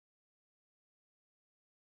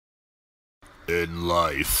In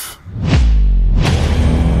life,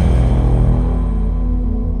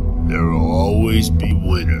 there will always be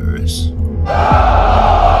winners.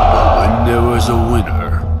 But when there is a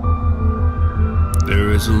winner,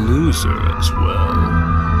 there is a loser as well.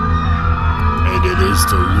 And it is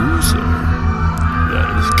the loser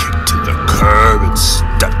that is kicked to the curb and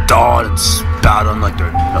stepped on and spat on like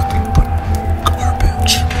they're nothing but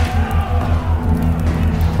garbage.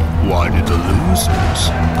 Why do the losers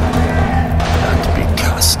have to be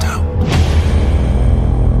cast out?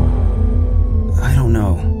 I don't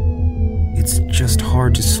know. It's just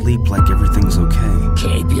hard to sleep like everything's okay.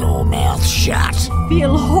 Keep your mouth shut.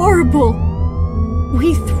 Feel horrible.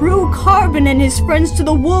 We threw Carbon and his friends to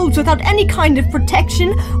the wolves without any kind of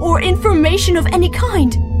protection or information of any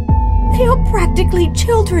kind. They are practically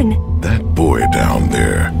children. That boy down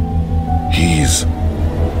there, he's...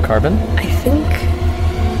 Carbon? I think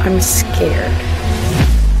I'm scared.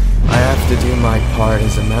 I have to do my part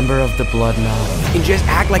as a member of the Blood Nine. And just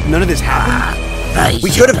act like none of this happened? Hey,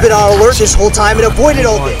 We could have been on alert this whole time and avoided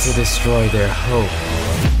all You want this. to destroy their hope,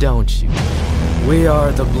 don't you? We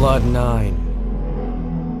are the Blood Nine.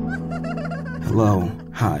 Hello,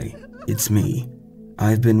 hi, it's me.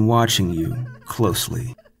 I've been watching you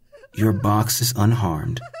closely. Your box is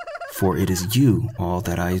unharmed, for it is you all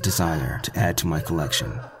that I desire to add to my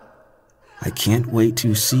collection. I can't wait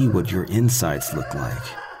to see what your insides look like.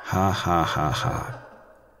 Ha ha ha ha.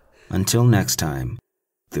 Until next time,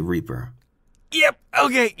 the Reaper. Yep,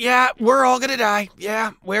 okay, yeah, we're all gonna die.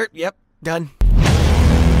 Yeah, yep, done.